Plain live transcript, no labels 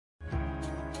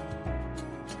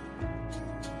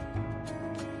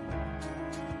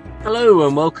Hello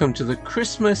and welcome to the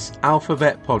Christmas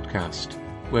Alphabet Podcast,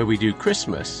 where we do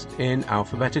Christmas in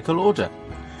alphabetical order.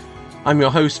 I'm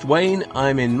your host Wayne.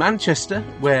 I'm in Manchester,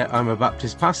 where I'm a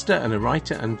Baptist pastor and a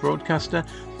writer and broadcaster.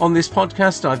 On this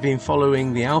podcast I've been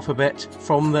following the alphabet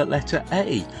from the letter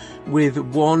A, with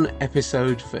one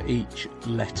episode for each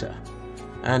letter.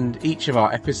 And each of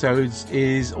our episodes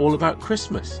is all about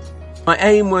Christmas. My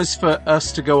aim was for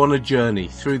us to go on a journey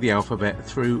through the alphabet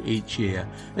through each year.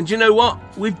 And you know what?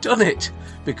 We've done it!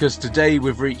 Because today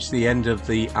we've reached the end of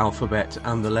the alphabet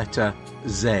and the letter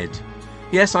Z.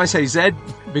 Yes, I say Z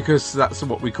because that's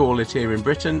what we call it here in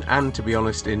Britain and, to be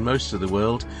honest, in most of the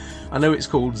world. I know it's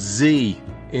called Z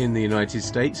in the United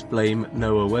States. Blame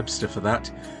Noah Webster for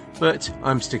that. But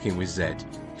I'm sticking with Z.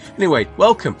 Anyway,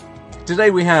 welcome!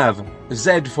 Today we have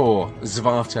Z for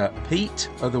Zwarte Piet,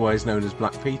 otherwise known as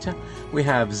Black Peter. We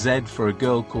have Z for a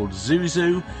girl called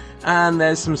Zuzu, and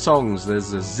there's some songs.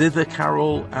 There's a Zither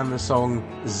Carol and the song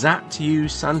Zat You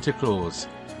Santa Claus,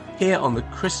 here on the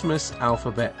Christmas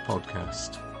Alphabet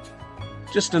Podcast.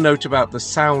 Just a note about the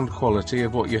sound quality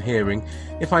of what you're hearing.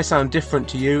 If I sound different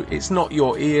to you, it's not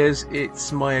your ears,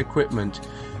 it's my equipment.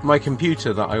 My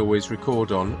computer that I always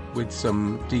record on with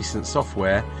some decent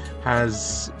software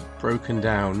has broken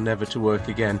down, never to work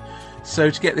again. So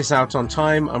to get this out on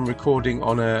time, I'm recording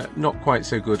on a not quite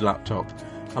so good laptop.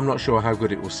 I'm not sure how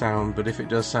good it will sound, but if it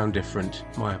does sound different,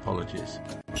 my apologies.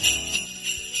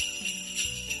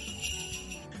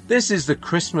 This is the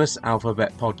Christmas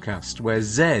Alphabet Podcast, where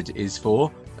Z is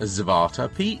for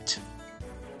Zwarte Piet.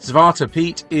 Zwarte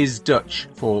Piet is Dutch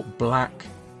for Black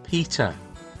Peter.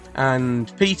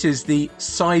 And Piet is the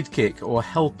sidekick or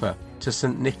helper to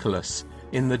St. Nicholas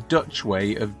in the Dutch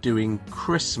way of doing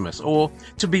Christmas, or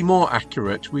to be more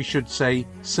accurate, we should say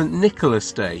St.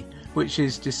 Nicholas Day, which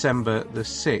is December the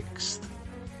 6th.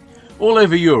 All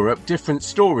over Europe, different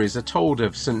stories are told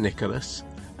of St. Nicholas,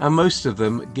 and most of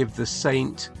them give the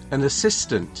saint an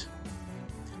assistant.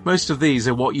 Most of these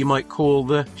are what you might call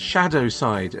the shadow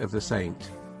side of the saint.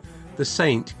 The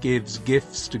saint gives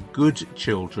gifts to good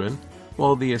children,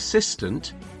 while the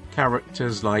assistant,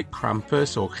 characters like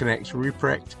Krampus or Knecht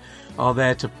Ruprecht, are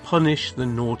there to punish the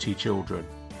naughty children.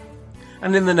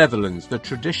 And in the Netherlands, the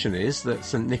tradition is that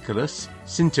St. Nicholas,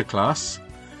 Sinterklaas,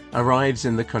 arrives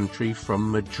in the country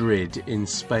from Madrid in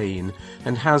Spain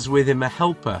and has with him a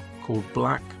helper called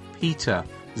Black Peter,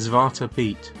 Zwarte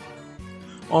Piet.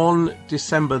 On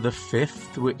December the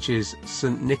 5th, which is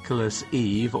St. Nicholas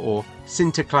Eve or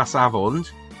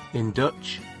Sinterklaasavond in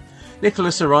Dutch,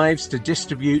 Nicholas arrives to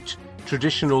distribute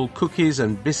traditional cookies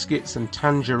and biscuits and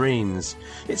tangerines.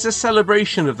 It's a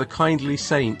celebration of the kindly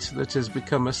saint that has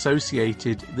become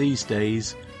associated these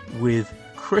days with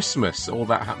Christmas. All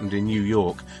that happened in New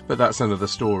York, but that's another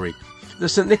story. The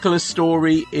St. Nicholas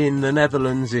story in the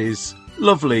Netherlands is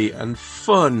lovely and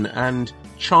fun and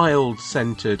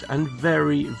child-centred and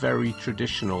very, very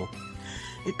traditional.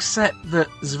 Except that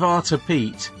Zwarte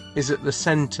Piet is at the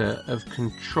centre of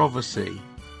controversy.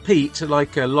 Piet,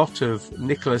 like a lot of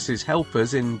Nicholas's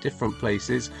helpers in different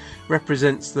places,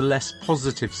 represents the less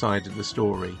positive side of the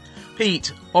story.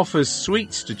 Piet offers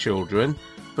sweets to children,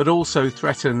 but also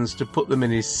threatens to put them in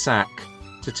his sack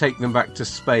to take them back to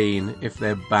Spain if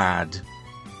they're bad.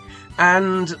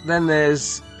 And then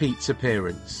there's Piet's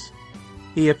appearance.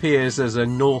 He appears as a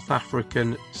North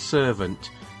African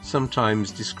servant, sometimes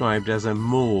described as a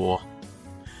Moor.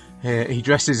 He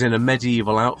dresses in a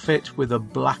medieval outfit with a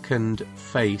blackened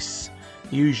face,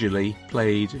 usually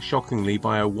played shockingly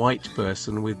by a white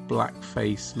person with black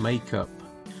face makeup.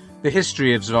 The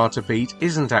history of Zwarte Piet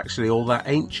isn't actually all that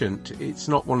ancient. It's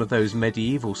not one of those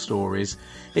medieval stories.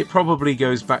 It probably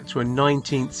goes back to a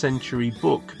 19th century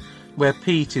book where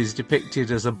Piet is depicted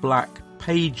as a black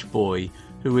page boy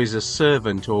who is a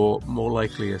servant, or more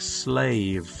likely a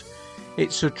slave.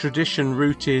 It's a tradition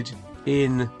rooted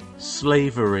in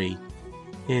slavery,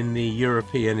 in the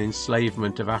European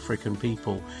enslavement of African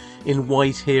people, in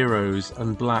white heroes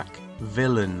and black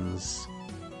villains.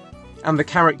 And the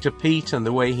character Piet and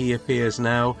the way he appears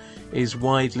now is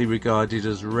widely regarded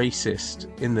as racist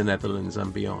in the Netherlands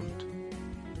and beyond.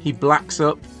 He blacks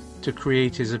up to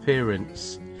create his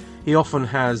appearance. He often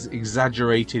has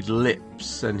exaggerated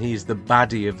lips, and he's the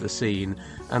baddie of the scene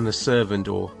and the servant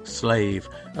or slave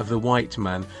of the white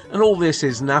man. And all this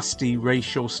is nasty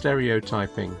racial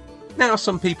stereotyping. Now,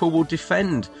 some people will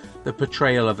defend the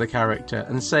portrayal of the character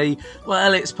and say,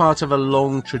 well, it's part of a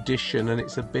long tradition and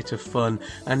it's a bit of fun,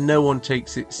 and no one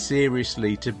takes it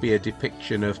seriously to be a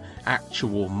depiction of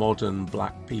actual modern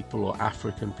black people or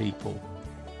African people.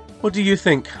 What do you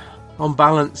think? On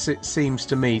balance, it seems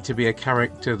to me to be a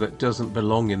character that doesn't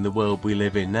belong in the world we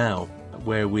live in now,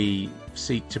 where we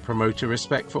seek to promote a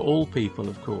respect for all people,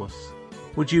 of course.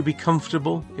 Would you be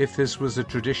comfortable if this was a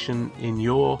tradition in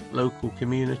your local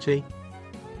community?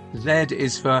 Z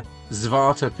is for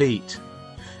Zwarte Piet,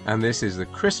 and this is the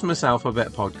Christmas Alphabet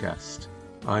Podcast.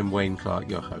 I'm Wayne Clark,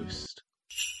 your host.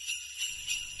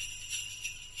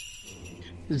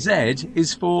 Z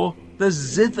is for the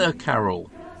Zither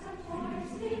Carol.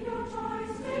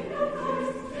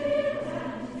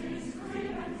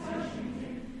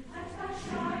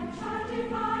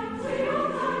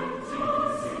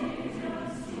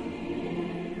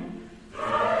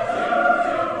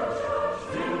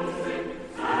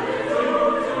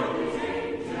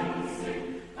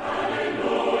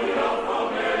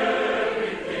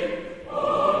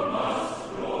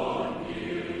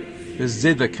 The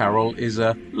Zither Carol is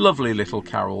a lovely little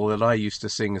carol that I used to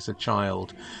sing as a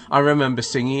child. I remember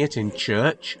singing it in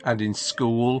church and in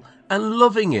school and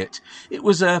loving it. It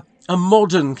was a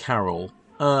modern carol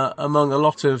among a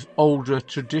lot of older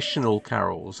traditional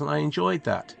carols, and I enjoyed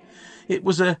that. It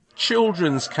was a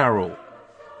children's carol,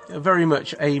 very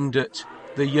much aimed at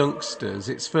the youngsters.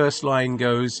 Its first line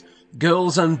goes,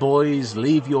 "Girls and boys,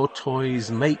 leave your toys,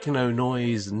 make no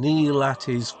noise, kneel at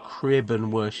his crib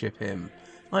and worship him."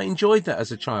 I enjoyed that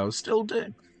as a child, still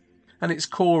do. And its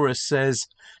chorus says,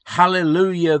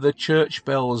 "Hallelujah, the church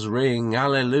bells ring,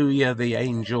 hallelujah, the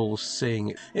angels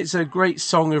sing." It's a great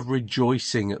song of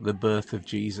rejoicing at the birth of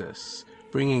Jesus,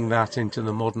 bringing that into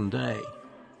the modern day.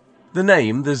 The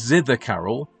name, the Zither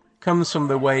Carol, comes from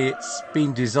the way it's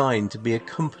been designed to be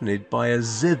accompanied by a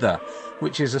zither,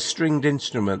 which is a stringed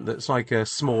instrument that's like a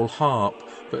small harp,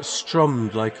 but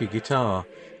strummed like a guitar,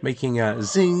 making a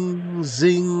zing,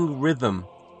 zing rhythm.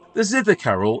 The Zither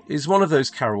Carol is one of those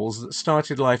carols that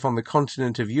started life on the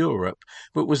continent of Europe,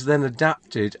 but was then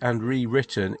adapted and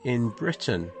rewritten in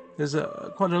Britain. There's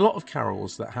quite a lot of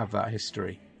carols that have that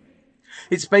history.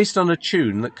 It's based on a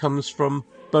tune that comes from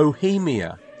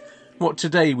Bohemia, what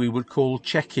today we would call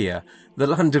Czechia, the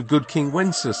land of good King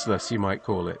Wenceslas, you might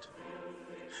call it.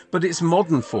 But its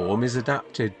modern form is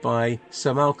adapted by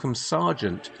Sir Malcolm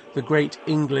Sargent, the great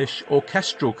English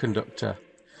orchestral conductor,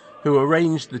 who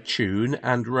arranged the tune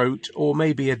and wrote, or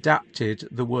maybe adapted,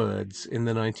 the words in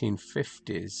the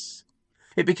 1950s.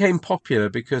 It became popular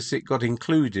because it got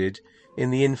included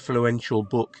in the influential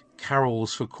book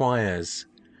Carols for Choirs,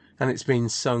 and it's been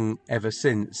sung ever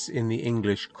since in the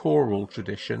English choral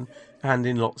tradition and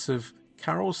in lots of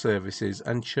carol services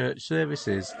and church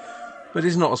services, but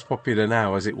is not as popular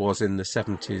now as it was in the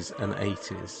 70s and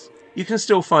 80s. You can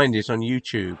still find it on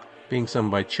YouTube, being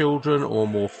sung by children or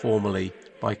more formally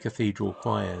by cathedral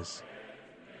choirs.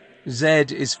 Z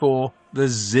is for the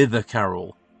Zither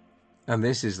Carol, and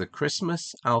this is the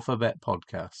Christmas Alphabet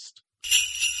Podcast,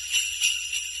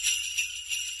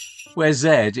 where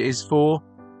Z is for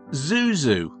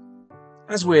Zuzu.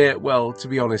 As we're, well, to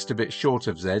be honest, a bit short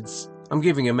of Zs, I'm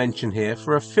giving a mention here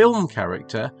for a film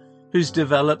character who's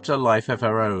developed a life of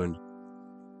her own.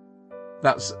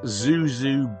 That's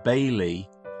Zuzu Bailey,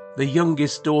 the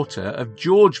youngest daughter of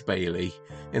George Bailey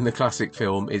in the classic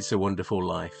film It's a Wonderful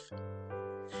Life.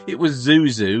 It was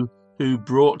Zuzu who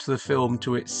brought the film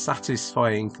to its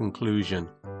satisfying conclusion.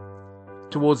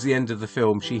 Towards the end of the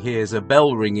film, she hears a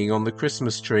bell ringing on the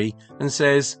Christmas tree and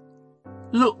says,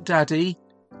 "Look, Daddy,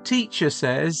 teacher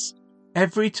says,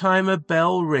 every time a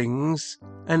bell rings,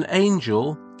 an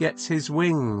angel gets his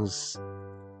wings."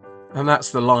 And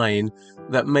that's the line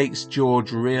that makes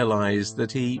George realise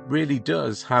that he really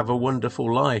does have a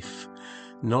wonderful life.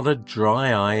 Not a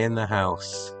dry eye in the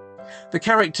house. The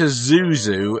character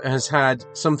Zuzu has had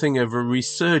something of a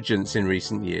resurgence in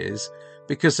recent years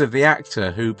because of the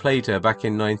actor who played her back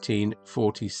in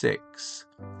 1946.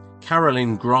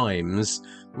 Caroline Grimes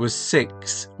was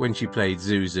 6 when she played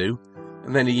Zuzu,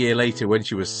 and then a year later when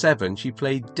she was 7 she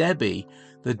played Debbie,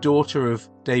 the daughter of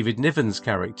David Niven's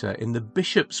character in The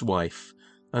Bishop's Wife,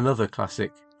 another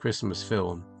classic Christmas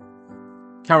film.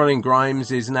 Caroline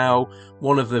Grimes is now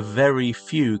one of the very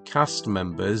few cast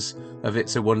members of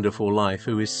It's a Wonderful Life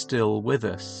who is still with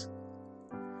us.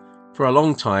 For a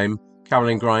long time,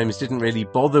 Caroline Grimes didn't really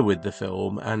bother with the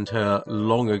film and her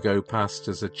long ago past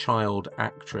as a child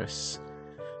actress.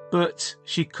 But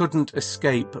she couldn't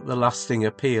escape the lasting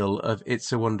appeal of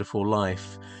It's a Wonderful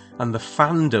Life, and the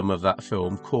fandom of that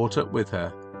film caught up with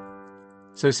her.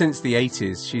 So since the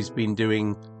 80s, she's been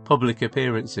doing public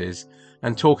appearances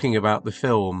and talking about the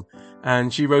film,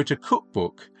 and she wrote a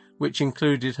cookbook which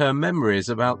included her memories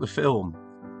about the film.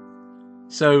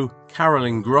 So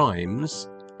Caroline Grimes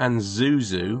and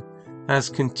Zuzu has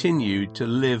continued to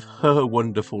live her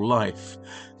wonderful life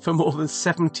for more than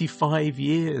 75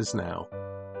 years now.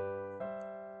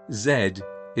 Z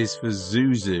is for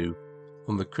Zuzu,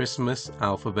 on the Christmas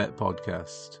Alphabet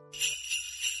Podcast.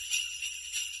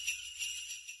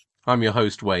 I'm your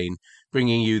host Wayne,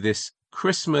 bringing you this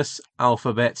Christmas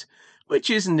alphabet, which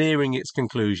is nearing its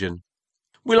conclusion.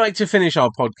 We like to finish our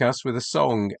podcast with a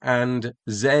song, and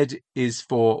Z is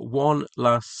for one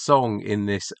last song in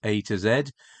this A to Z,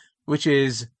 which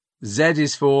is Z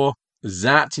is for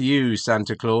Zat You,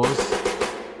 Santa Claus.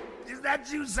 Is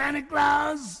that you, Santa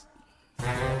Claus?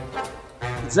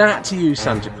 Zat You,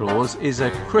 Santa Claus is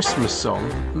a Christmas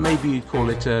song, maybe you'd call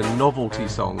it a novelty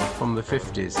song from the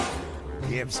 50s.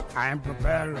 Yes, I'm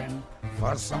preparing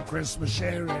for some Christmas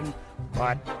sharing,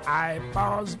 but I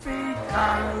pause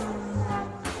because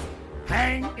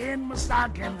hang in my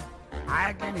stocking,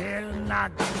 I can hear a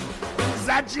knocking. Is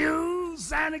that you,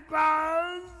 Santa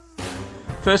Claus?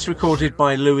 First recorded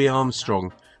by Louis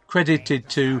Armstrong, credited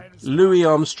to Louis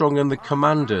Armstrong and the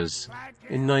Commanders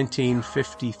in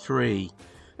 1953,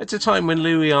 at a time when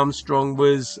Louis Armstrong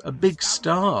was a big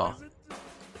star.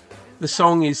 The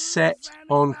song is set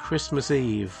on Christmas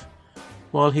Eve.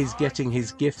 While he's getting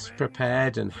his gifts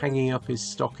prepared and hanging up his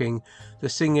stocking, the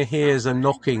singer hears a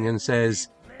knocking and says,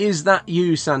 "Is that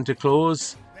you, Santa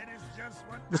Claus?"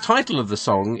 The title of the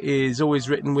song is always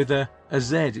written with a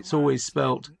Z. It's always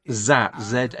spelt Zat,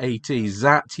 Z-A-T,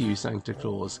 Zat You, Santa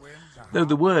Claus. Though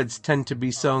the words tend to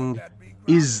be sung,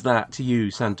 "Is that you,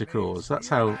 Santa Claus?" That's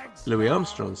how Louis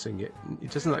Armstrong sing it. He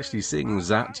doesn't actually sing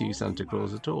Zat You, Santa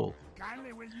Claus at all.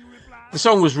 The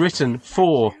song was written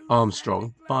for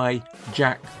Armstrong by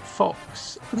Jack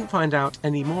Fox. I couldn't find out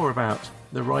any more about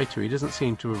the writer. He doesn't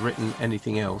seem to have written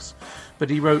anything else, but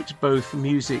he wrote both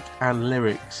music and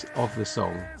lyrics of the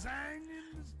song.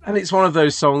 And it's one of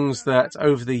those songs that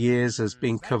over the years has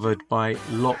been covered by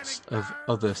lots of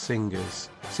other singers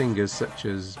such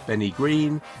as Benny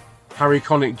Green, Harry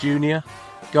Connick Jr.,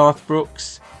 Garth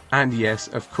Brooks, and yes,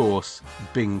 of course,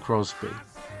 Bing Crosby.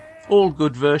 All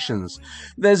good versions.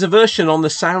 There's a version on the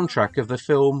soundtrack of the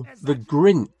film The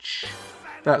Grinch.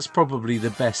 That's probably the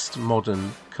best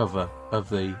modern cover of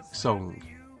the song.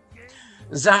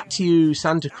 Zat You,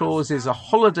 Santa Claus is a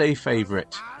holiday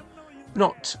favourite.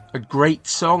 Not a great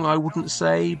song, I wouldn't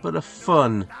say, but a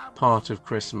fun part of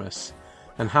Christmas.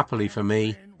 And happily for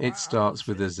me, it starts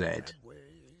with a Z.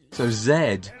 So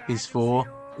Z is for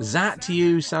Zat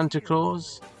You, Santa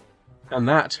Claus. And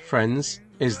that, friends,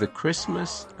 is the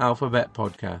Christmas Alphabet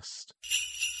Podcast.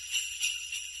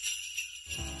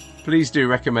 Please do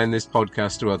recommend this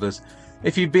podcast to others.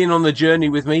 If you've been on the journey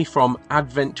with me from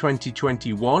Advent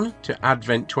 2021 to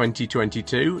Advent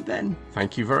 2022, then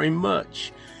thank you very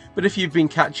much. But if you've been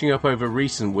catching up over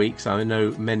recent weeks, I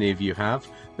know many of you have,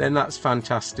 then that's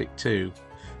fantastic too.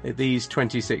 These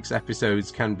 26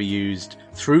 episodes can be used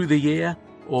through the year,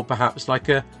 or perhaps like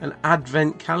an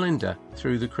Advent calendar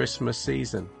through the Christmas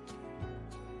season.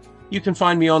 You can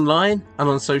find me online and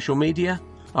on social media.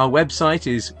 Our website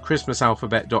is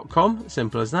christmasalphabet.com,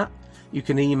 simple as that. You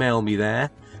can email me there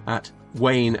at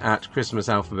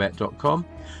wayne@christmasalphabet.com.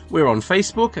 We're on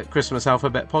Facebook at Christmas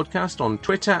Alphabet Podcast, on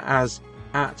Twitter as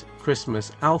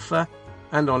 @ChristmasAlpha,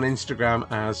 and on Instagram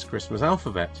as Christmas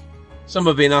Alphabet. Some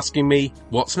have been asking me,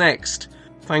 what's next?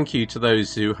 Thank you to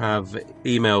those who have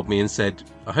emailed me and said,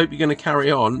 I hope you're going to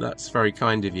carry on. That's very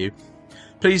kind of you.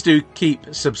 Please do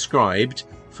keep subscribed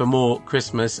for more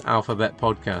Christmas Alphabet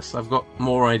podcasts. I've got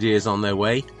more ideas on their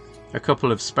way. A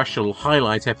couple of special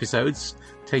highlight episodes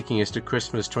taking us to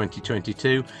Christmas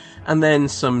 2022, and then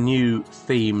some new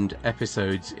themed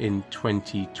episodes in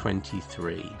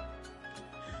 2023.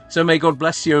 So may God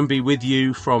bless you and be with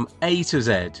you from A to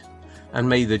Z, and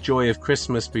may the joy of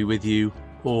Christmas be with you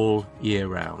all year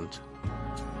round.